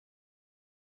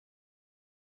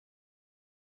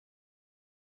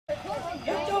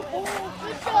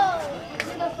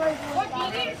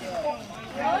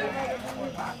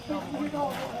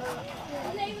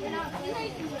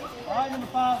Alright, number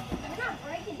 5.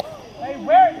 Hey,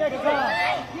 wear it next time.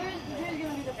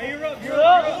 Hey, you're up. You're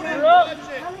up. You're up.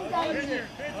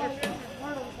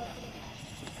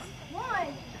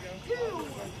 1, 2,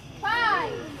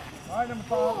 5. Alright, number 5.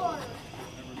 4,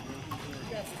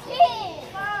 10.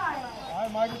 5.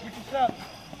 Alright, Michael, get your step.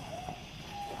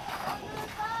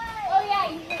 Oh, yeah.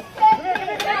 Come here.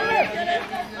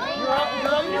 You're up.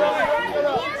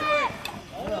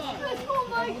 Let's go,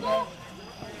 Michael.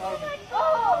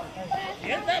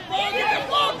 Get that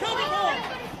ball, come on!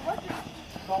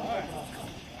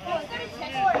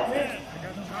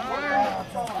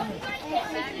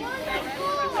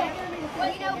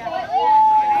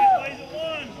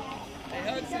 Hey,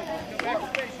 Hudson, go back to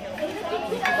base.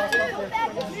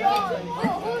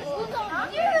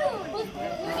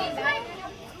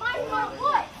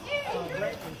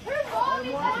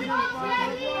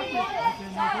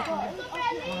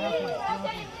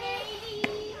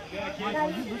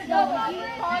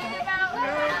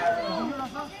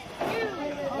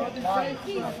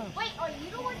 Wait, are you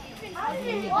the one who's been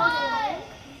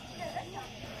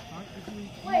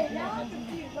Wait, now I'm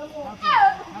confused. Oh,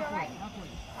 you're right.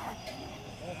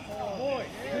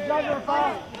 Good job, number 5.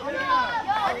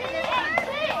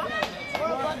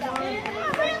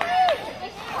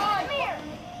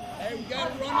 Hey, we got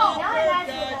to run off third,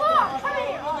 guys. Come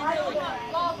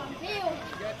here.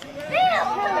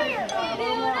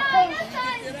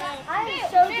 I am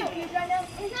so confused right now.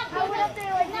 I went up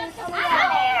there like this. I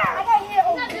got hit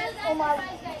on my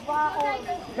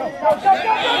Go.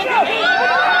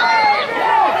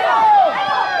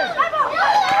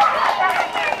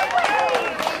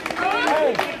 Hey,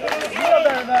 you know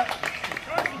better than that.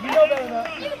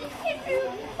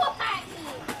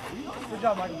 Good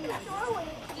job, Michael.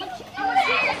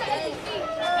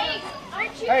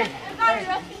 Hey.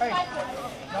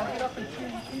 Don't get up and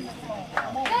shoot.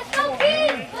 Come on. Let's go,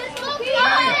 Keith! Let's go, Keith!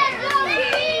 Let's go,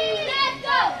 Keith! Let's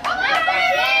go! Let's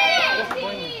go,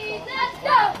 Keith! Let's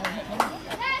go!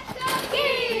 Let's go,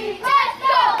 Keith! Let's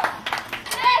go!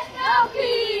 Let's go,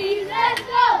 Keith! Let's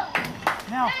go!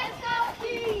 Now. Let's go,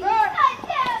 Keith! Let's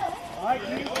go! All right,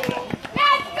 Keith.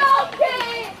 Let's go,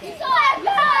 Keith! Let's go!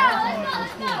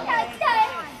 Let's go!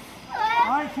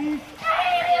 All right, Keith.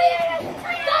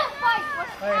 Don't fight for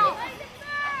Hey.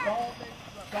 help!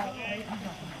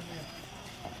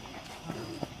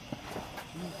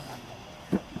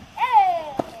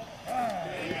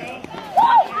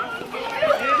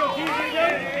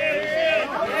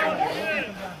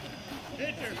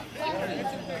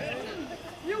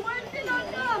 You went in on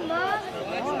them, man.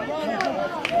 Let's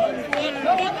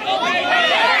go! Let's go!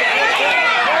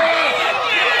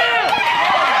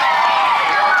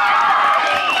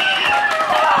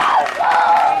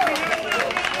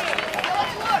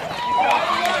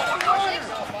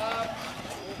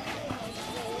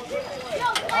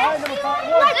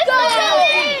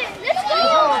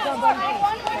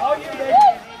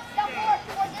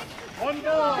 One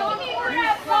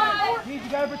ball. Keith, you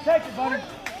gotta protect it, buddy.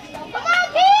 Come on,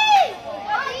 Keith!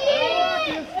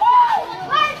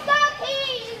 Let's go,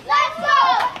 Keith! Let's go!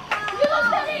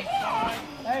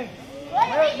 Hey,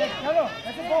 wear it next. No,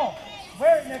 that's a ball.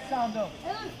 Wear it next time, though.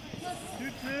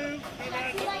 2-2.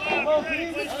 Come on,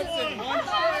 Keith. Hudson, 1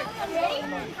 strike.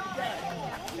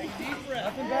 Take deep breath.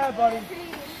 Nothing bad, buddy.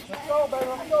 Let's go, baby.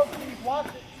 Let's go, Keith. Watch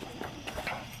it.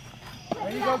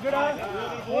 There you go. Good eye.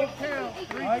 Full count.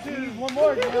 All right, Keith. One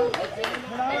more. Good eye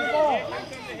on the ball.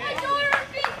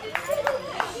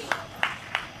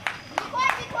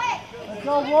 Let's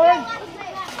go, Warren.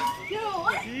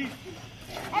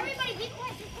 Everybody be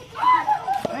quick.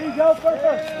 There you go, first.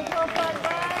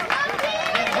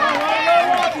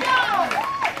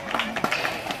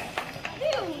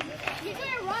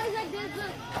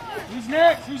 Who's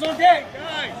next? Who's on deck?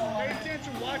 Guys, pay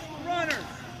attention. Watch the runners.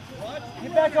 Watch.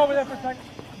 Get back over there for a second.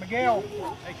 Miguel.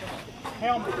 Hey, come on.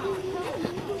 Helmet.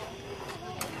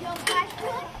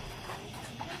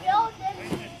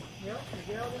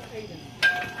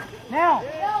 Now.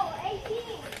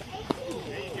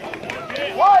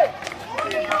 What?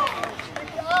 Keep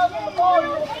your eyes on the ball. You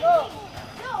look it up.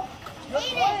 You're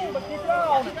playing, but keep your eye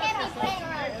on it. We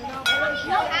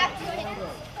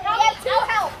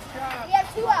have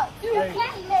two outs.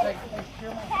 Hey,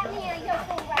 Come here, you go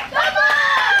full round.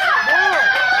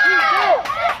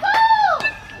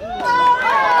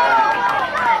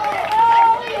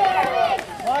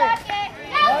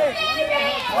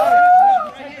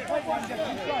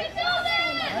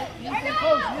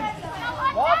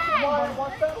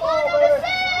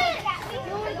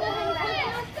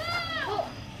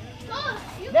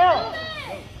 Now.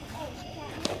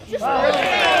 Hey,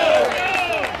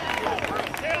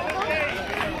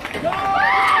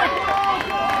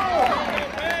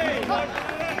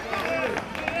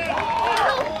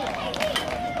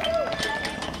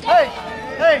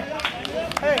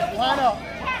 line up.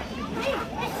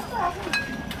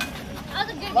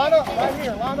 Line up right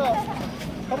here, line up.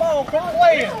 Come on, quit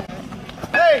playing.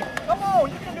 Hey, come on,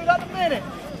 you can do that in a minute.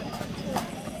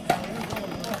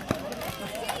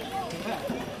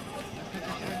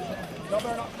 Y'all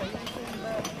better not say anything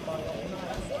bad about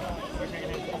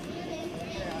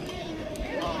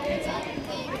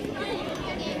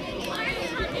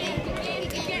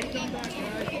it.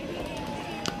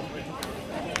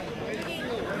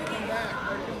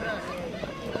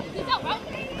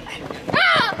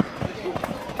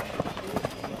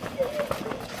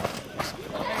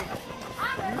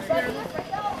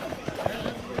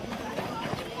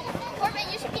 Corbin,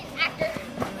 you should be an actor.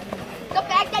 The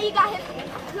fact that you got him.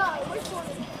 No, where's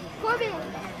Corbin? Corbin,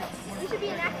 you should be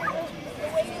an actor. The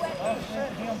way you went.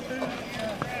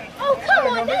 Oh, come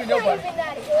on, that's not even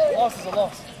that good. Loss is a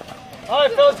loss. All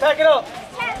right, fellas, pack it up.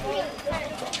 Tap me.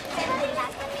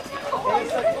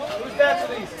 Who's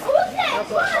batching these? Who's that?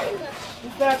 Ryan.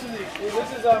 Who's batching these? This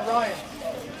is Ryan.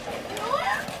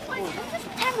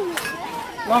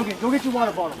 Logan, go get your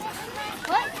water bottle.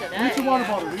 What? Go get your water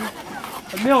bottle, dude.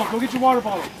 Emil, go get your water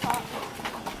bottle.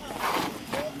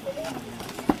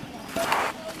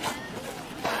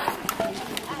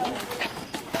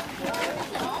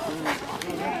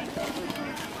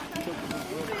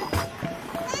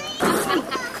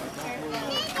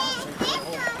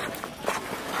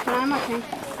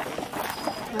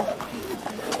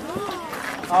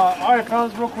 All right,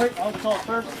 fellas, real quick, I'll talk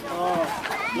first.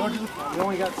 We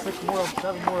only got 7 more of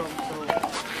them, so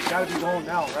you gotta be going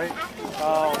now, right?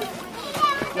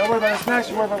 Y'all worry about the snacks,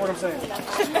 you worry about what I'm saying.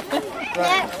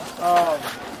 Right.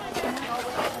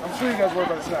 I'm sure you guys worry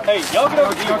about the snacks. Hey, y'all get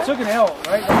over here. Y'all took an L,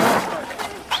 right?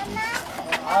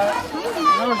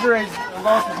 When I was your age, a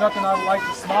loss was nothing I would like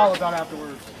to smile about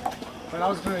afterwards. But I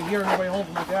was going to hear on the way home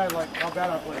from my dad, like, how bad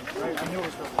I played, right? I knew it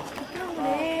was good.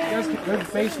 You guys get good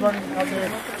face running out there.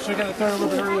 Should have got the third a little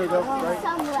bit earlier, though, right?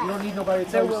 You don't need nobody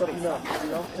to tell you something you know.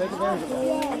 Take advantage of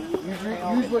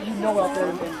that. Use what you know out there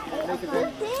and make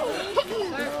advantage.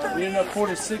 We ended up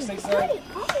 4-6, they said.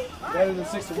 Better than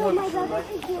 6-1, for sure, right?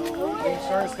 So we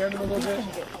started scaring them a little bit.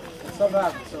 Stuff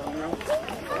happens, so, you know.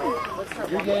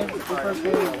 Your game, your first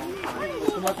game.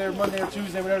 Let's come out there Monday or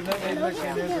Tuesday, whatever the next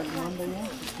game is.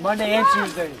 Monday and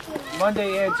Tuesday.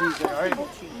 Monday and Tuesday, all right?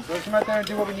 So let's come out there and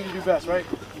do what we need to do best, right?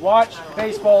 Watch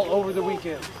baseball over the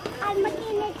weekend.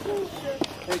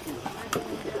 Thank you.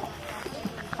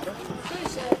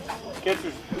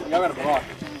 Catchers, y'all got to block.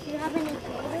 Do you have any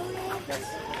Yes.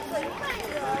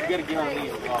 You got to get on the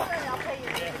knees and block.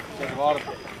 There's a lot of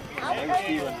they're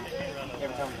stealing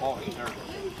every time the ball gets nervous.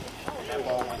 That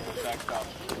ball went to the backstop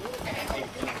 8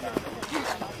 times.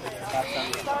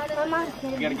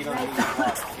 You got to get on the knees and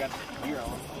block. You got gear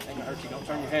on. Ain't gonna hurt you. Don't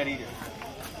turn your head either.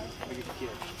 Look at the kid.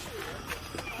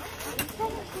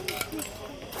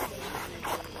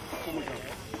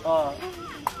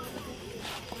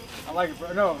 I like it,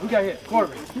 bro. No, who got hit?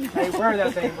 Corbin. Hey, wear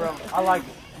that thing, bro. I like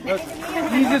it. Listen,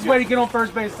 the easiest way to get on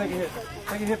first base is take a hit.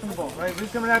 Take a hit from the ball, right? If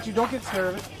he's coming at you, don't get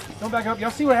scared of it. Don't back up. Y'all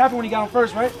see what happened when he got on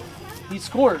first, right? He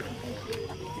scored.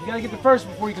 You got to get the first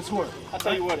before you can score. I'll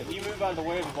tell you what, if you move out of the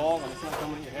way of the ball and it's not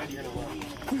coming in your head, you're going to run.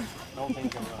 The whole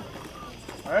thing's going to run.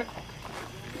 All right?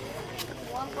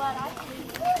 All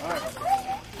right.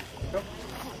 Yep.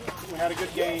 We had a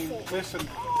good game. Listen,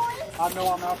 I know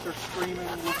I'm out there screaming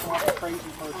and looking like a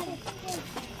crazy person,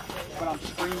 but I'm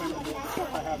screaming because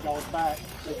I have y'all's back,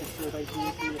 making sure they do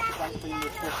the right thing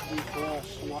they're supposed to do for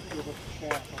us and not give us a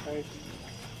shaft, okay?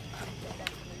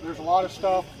 There's a lot of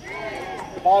stuff.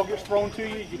 The ball gets thrown to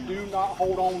you, you do not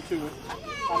hold on to it.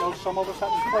 I know some of us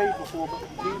haven't played before,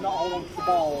 but do not hold on to the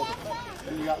ball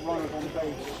when you got runners on the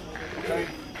base, okay?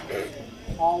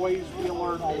 Always be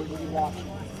alert, always be watching.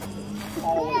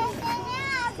 Always.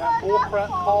 That bull crap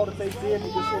call that they did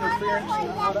with this interference and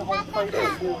out at home plate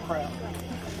was bull crap.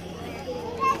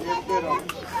 Every bit of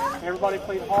it. Everybody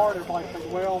played hard, everybody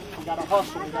played well. We got to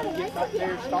hustle, we got to get back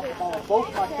there and stop the ball.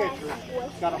 Both my catchers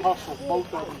got to hustle,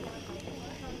 both of them.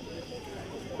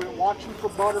 Quit watching for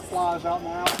butterflies out in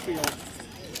the outfield.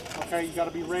 Okay, you got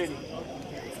to be ready.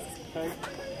 Okay?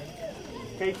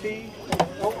 KT,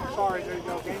 oh, sorry, there you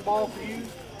go. Game ball for you.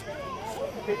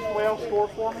 Pitch well, score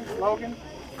for me. Logan,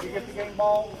 you get the game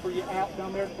ball for your app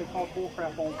down there that they call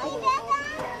bullcrap on for us.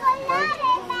 Okay?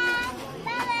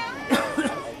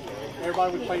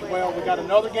 Everybody, we played well. We got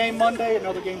another game Monday,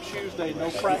 another game Tuesday. No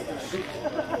practice.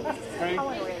 Okay?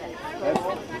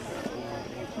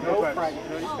 No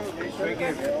practice.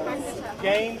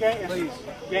 Game, please.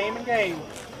 Game and game.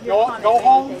 Go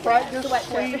home, practice,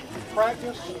 sleep,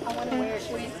 practice.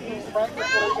 Sleep, eat, practice,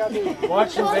 what you gotta do.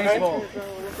 Watch some baseball.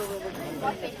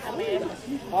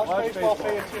 Watch baseball,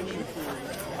 pay attention.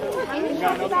 You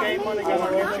got another game Monday, got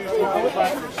our new Tuesday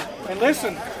practice. And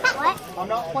listen, I'm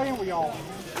not playing with y'all.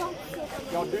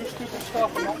 Y'all do stupid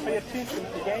stuff and don't pay attention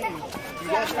to the game. You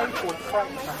don't pay for it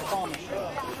practice, I promise you.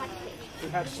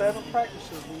 We've had 7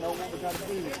 practices, we know what we got to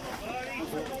do. We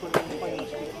put it in play, let's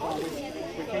get it done.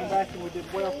 We came back and we did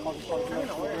well because it's like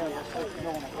next week. Let's take it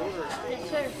going. Yes,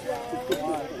 sir. All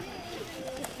right.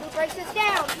 Who breaks this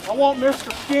down? I want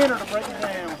Mr. Skinner to break it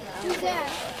down. Who's that?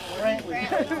 Brantley.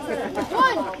 1,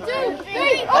 2,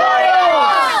 3,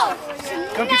 Orioles!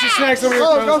 Go get your snacks over here,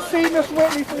 Go folks. see Miss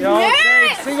Whitney for you. Y'all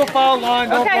stay single file line,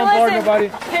 don't bombard nobody.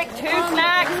 Pick 2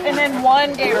 snacks and then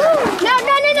 1 Gatorade. No.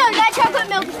 That chocolate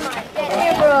milk is mine.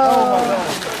 Yeah, bro.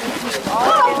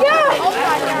 Oh, good. Oh,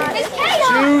 my God. It's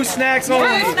chaos. 2 snacks 2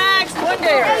 only. snacks, 1 Hey,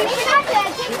 Gatorade. you got that.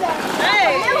 Take that.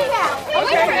 Hey. There we go.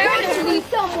 Okay. Need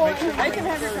some more. I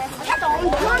got the only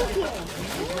one kid.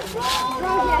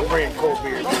 Bring cold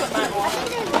beer.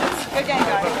 Good game,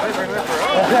 guys.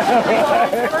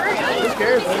 Who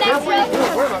cares?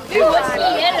 Dude, what's the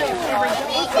yellow?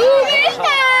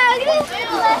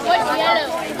 What's yellow?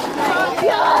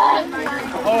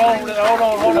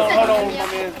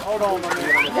 Hold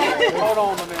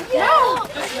on, my man.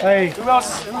 Hey, Who else?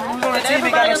 Who's on the team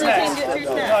that got Everybody a on the snack? team get 2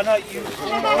 snacks. No, not you.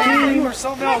 Team or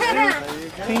something else,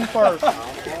 dude. Team first.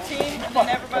 Team and then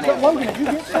everybody else. Logan, did you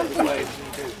get something?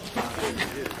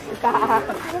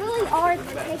 Literally are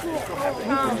taking it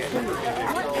home.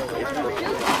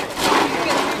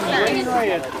 Green and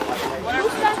red.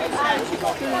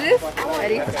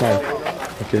 That's fine.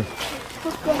 Okay.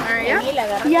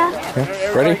 Yeah.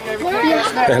 Ready? Say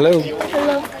hello.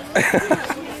 Hello.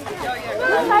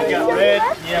 You got red.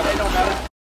 Yeah, they don't matter.